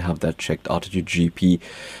definitely go and have that checked out at your GP.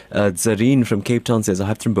 Zareen from Cape Town says, I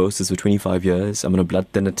have thrombosis for 25 years. I'm on a blood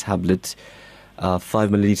thinner tablet, 5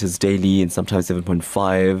 milliliters daily and sometimes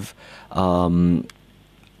 7.5.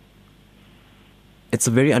 It's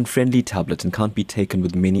a very unfriendly tablet and can't be taken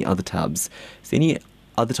with many other tabs. Is there any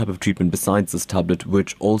other type of treatment besides this tablet,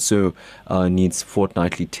 which also needs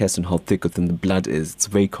fortnightly tests on how thick within the blood is? It's a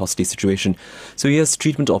very costly situation. So yes,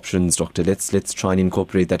 treatment options, doctor. Let's try and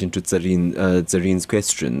incorporate that into Zareen's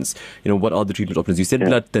questions. What are the treatment options? You said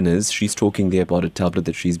blood thinners. She's talking there about a tablet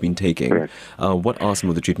that she's been taking. What are some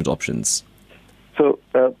of the treatment options? So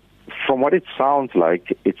from what it sounds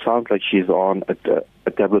like she's on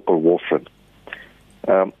a tablet called warfarin.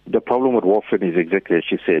 The problem with warfarin is exactly as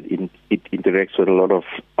she said. It interacts with a lot of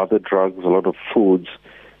other drugs, a lot of foods,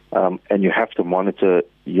 and you have to monitor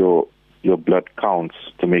your blood counts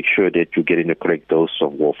to make sure that you're getting the correct dose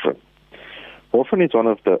of warfarin. Warfarin is one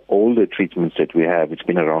of the older treatments that we have. It's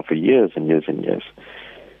been around for years and years and years.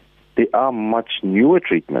 There are much newer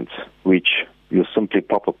treatments which you simply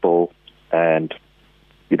pop a pill and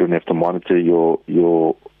you don't have to monitor your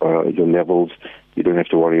levels. You don't have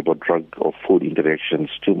to worry about drug or food interactions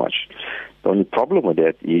too much. The only problem with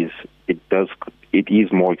that is it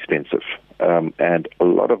is more expensive. And a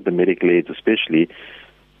lot of the medical aids especially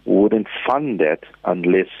wouldn't fund that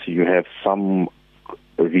unless you have some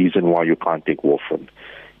reason why you can't take warfarin.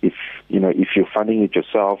 If you're funding it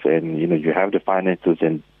yourself and you have the finances,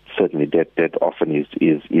 then certainly that often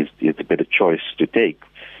is a better choice to take.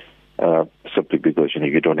 Simply because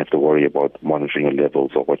you don't have to worry about monitoring your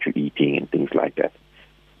levels or what you're eating and things like that.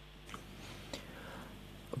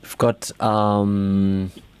 We've got a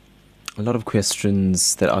lot of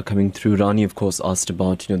questions that are coming through. Rani, of course, asked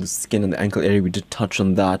about the skin and the ankle area. We did touch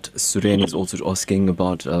on that. Suren is also asking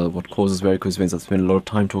about what causes varicose veins. I've spent a lot of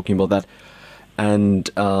time talking about that. And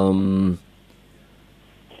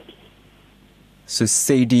so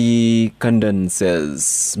Sadie Kandan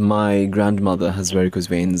says, my grandmother has varicose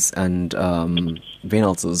veins and vein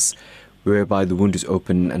ulcers whereby the wound is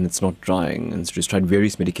open and it's not drying. And so she's tried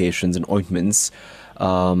various medications and ointments,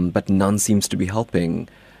 but none seems to be helping.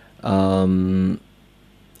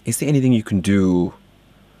 Is there anything you can do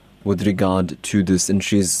with regard to this? And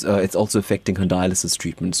it's also affecting her dialysis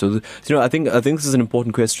treatment. So, I think this is an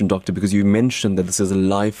important question, doctor, because you mentioned that this is a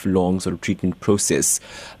lifelong sort of treatment process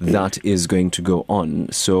that is going to go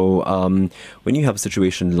on. So, when you have a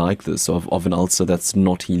situation like this of an ulcer that's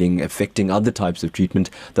not healing, affecting other types of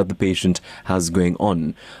treatment that the patient has going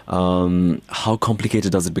on, how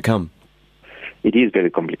complicated does it become? It is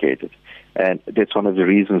very complicated. And that's one of the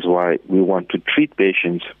reasons why we want to treat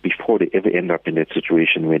patients before they ever end up in that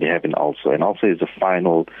situation where they have an ulcer. An ulcer is the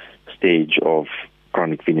final stage of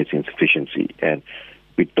chronic venous insufficiency, and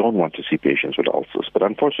we don't want to see patients with ulcers. But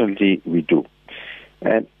unfortunately, we do.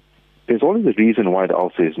 And there's always a reason why the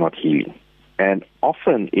ulcer is not healing. And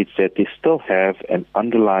often it's that they still have an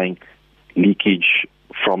underlying leakage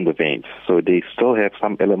from the veins. So they still have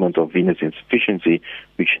some element of venous insufficiency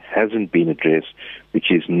which hasn't been addressed,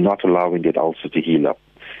 which is not allowing that ulcer to heal up.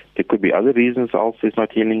 There could be other reasons the ulcer is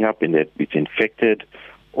not healing up, in that it's infected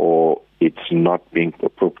or it's not being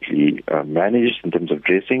appropriately managed in terms of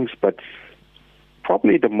dressings, but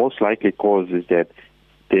probably the most likely cause is that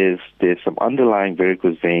there's some underlying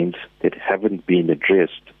varicose veins that haven't been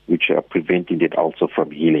addressed, which are preventing that ulcer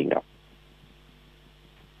from healing up.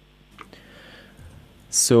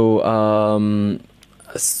 So,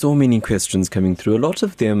 so many questions coming through. A lot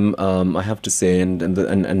of them, I have to say, and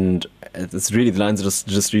it's really, the lines are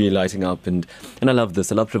just really lighting up, and I love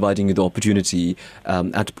this. I love providing you the opportunity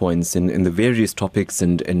at points in the various topics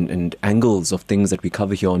and angles of things that we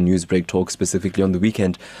cover here on Newsbreak Talk, specifically on the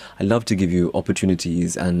weekend. I love to give you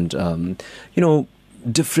opportunities and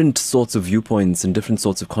different sorts of viewpoints and different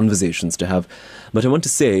sorts of conversations to have. But I want to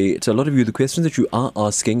say to a lot of you, the questions that you are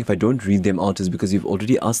asking, if I don't read them out, is because you've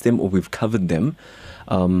already asked them or we've covered them.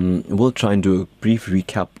 We'll try and do a brief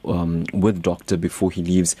recap with Doctor before he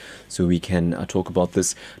leaves so we can talk about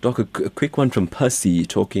this. Doc, a quick one from Percy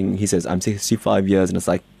talking. He says, I'm 65 years and a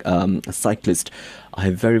cyclist. I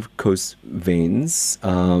have varicose veins.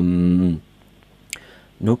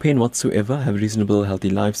 No pain whatsoever, have a reasonable,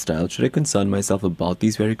 healthy lifestyle. Should I concern myself about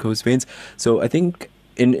these varicose veins? So I think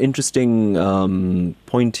an interesting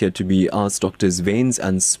point here to be asked, doctors, veins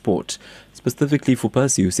and sport, specifically for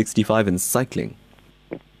Percy, who's 65 and cycling.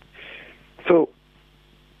 So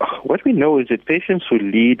what we know is that patients who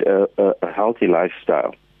lead a healthy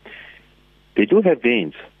lifestyle, they do have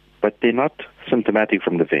veins, but they're not symptomatic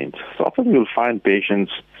from the veins. So often you'll find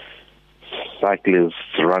patients cyclists,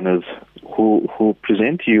 runners, who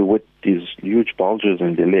present to you with these huge bulges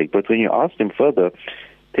in their leg, but when you ask them further,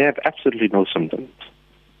 they have absolutely no symptoms.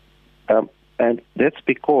 And that's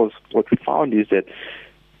because what we found is that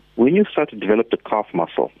when you start to develop the calf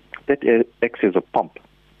muscle, that acts as a pump.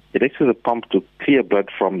 It acts as a pump to clear blood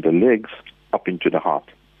from the legs up into the heart.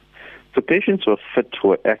 So patients who are fit,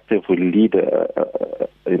 who are active, who lead a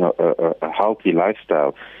healthy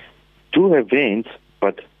lifestyle, do have veins,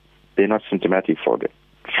 but they're not symptomatic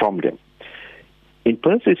from them. In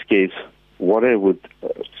Percy's case, what I would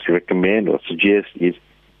recommend or suggest is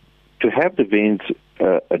to have the veins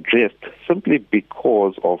addressed simply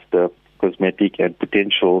because of the cosmetic and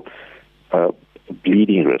potential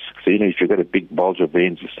bleeding risk. So, if you've got a big bulge of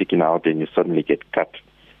veins sticking out and you suddenly get cut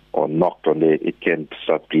or knocked on there, it can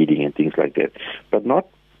start bleeding and things like that. But not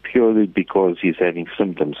purely because he's having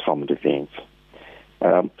symptoms from the veins.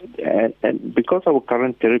 And because our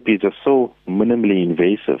current therapies are so minimally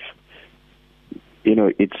invasive,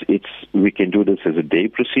 we can do this as a day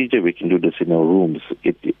procedure. We can do this in our rooms.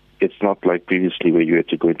 It's not like previously where you had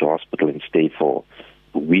to go into hospital and stay for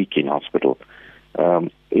a week in hospital.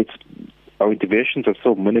 Our interventions are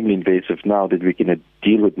so minimally invasive now that we can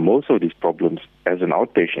deal with most of these problems as an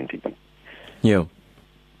outpatient even. Yeah.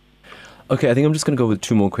 Okay, I think I'm just going to go with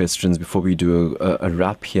two more questions before we do a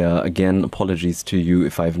wrap here. Again, apologies to you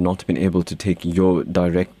if I've not been able to take your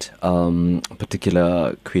direct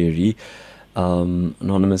particular query.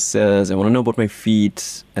 Anonymous says, I want to know about my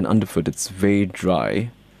feet and underfoot. It's very dry.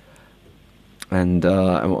 And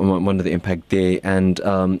I wonder the impact there. And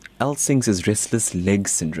L Singh says restless leg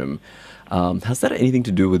syndrome. Has that anything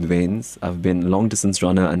to do with veins? I've been a long-distance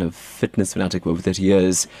runner and a fitness fanatic for over 30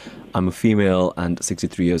 years. I'm a female and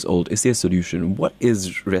 63 years old. Is there a solution? What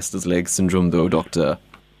is restless leg syndrome, though, doctor?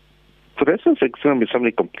 So restless leg syndrome is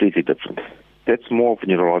something completely different. That's more of a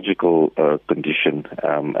neurological condition,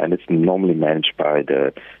 and it's normally managed by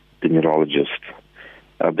the neurologist.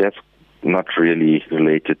 That's not really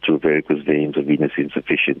related to varicose veins or venous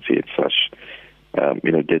insufficiency and such.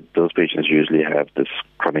 Those patients usually have this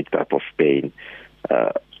chronic type of pain,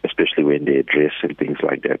 especially when they dress and things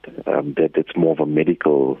like that. That's more of a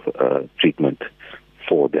medical treatment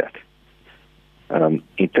for that.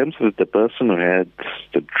 In terms of the person who had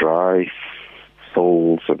the dry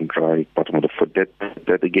soles and dry bottom of the foot,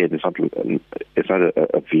 that again is not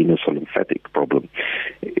a venous or lymphatic problem.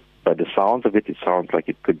 By the sounds of it, it sounds like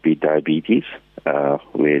it could be diabetes,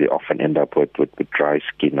 where they often end up with dry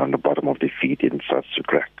skin on the bottom of their feet and it starts to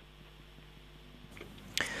crack.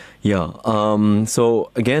 Yeah.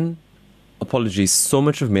 So again, apologies. So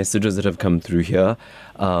much of messages that have come through here.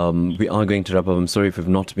 We are going to wrap up. I'm sorry if we've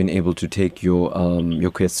not been able to take your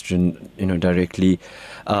question, directly.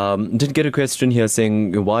 Did get a question here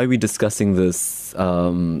saying, why are we discussing this?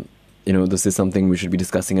 This is something we should be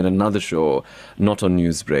discussing in another show, not on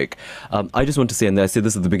Newsbreak. I just want to say, and I said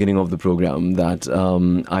this at the beginning of the program, that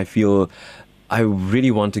I feel I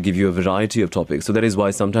really want to give you a variety of topics. So that is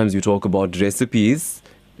why sometimes you talk about recipes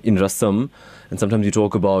in Rasam, and sometimes you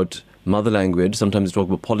talk about mother language, sometimes you talk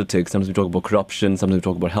about politics, sometimes we talk about corruption, sometimes we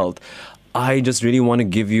talk about health. I just really want to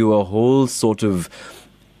give you a whole sort of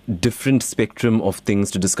different spectrum of things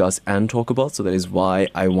to discuss and talk about. So that is why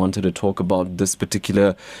I wanted to talk about this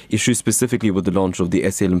particular issue, specifically with the launch of the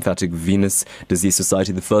SA Lymphatic Venous Disease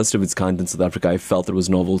Society, the first of its kind in South Africa. I felt it was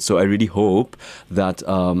novel. So I really hope that,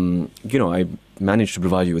 I managed to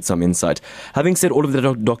provide you with some insight. Having said all of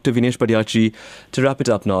that, Dr. Vinesh Padayachy, to wrap it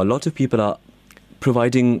up now, a lot of people are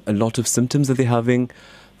providing a lot of symptoms that they're having.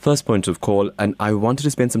 First point of call, and I wanted to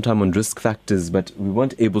spend some time on risk factors, but we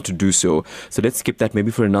weren't able to do so. So let's skip that. Maybe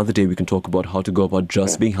for another day we can talk about how to go about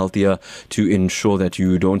just being healthier to ensure that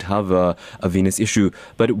you don't have a venous issue.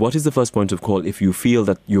 But what is the first point of call if you feel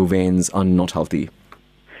that your veins are not healthy?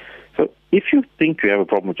 So if you think you have a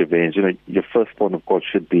problem with your veins, your first point of call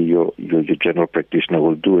should be your general practitioner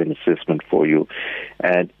will do an assessment for you.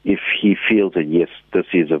 And if he feels that, yes, this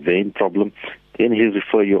is a vein problem, then he'll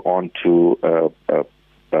refer you on to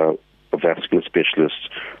a vascular specialist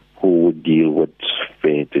who would deal with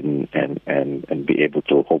veins and be able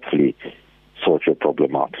to hopefully sort your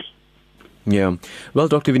problem out. Yeah. Well,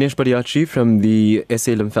 Dr. Vinesh Padayachy from the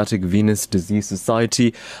SA Lymphatic Venous Disease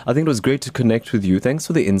Society, I think it was great to connect with you. Thanks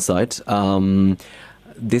for the insight.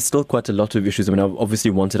 There's still quite a lot of issues. I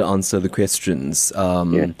obviously wanted to answer the questions.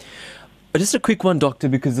 Just a quick one, doctor,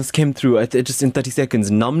 because this came through just in 30 seconds.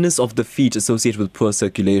 Numbness of the feet associated with poor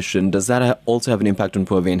circulation. Does that also have an impact on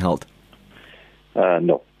poor vein health?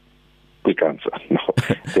 No. Quick answer.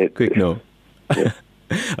 No. Quick no. Yeah.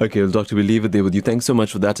 Okay, well, doctor, we'll leave it there with you. Thanks so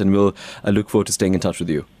much for that, and we'll look forward to staying in touch with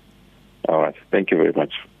you. All right. Thank you very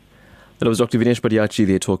much. That was Dr. Vinesh Padayachy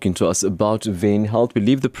there talking to us about vein health. We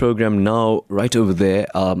leave the program now right over there.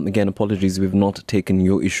 Again, apologies, we've not taken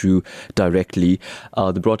your issue directly.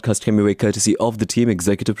 The broadcast came away courtesy of the team,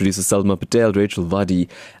 executive producer Salma Patel, Rachel Vadi.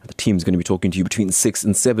 The team's going to be talking to you between 6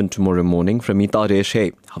 and 7 tomorrow morning. From me, Taresh,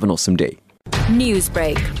 hey, have an awesome day.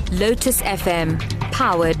 Newsbreak, Lotus FM,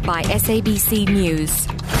 powered by SABC News.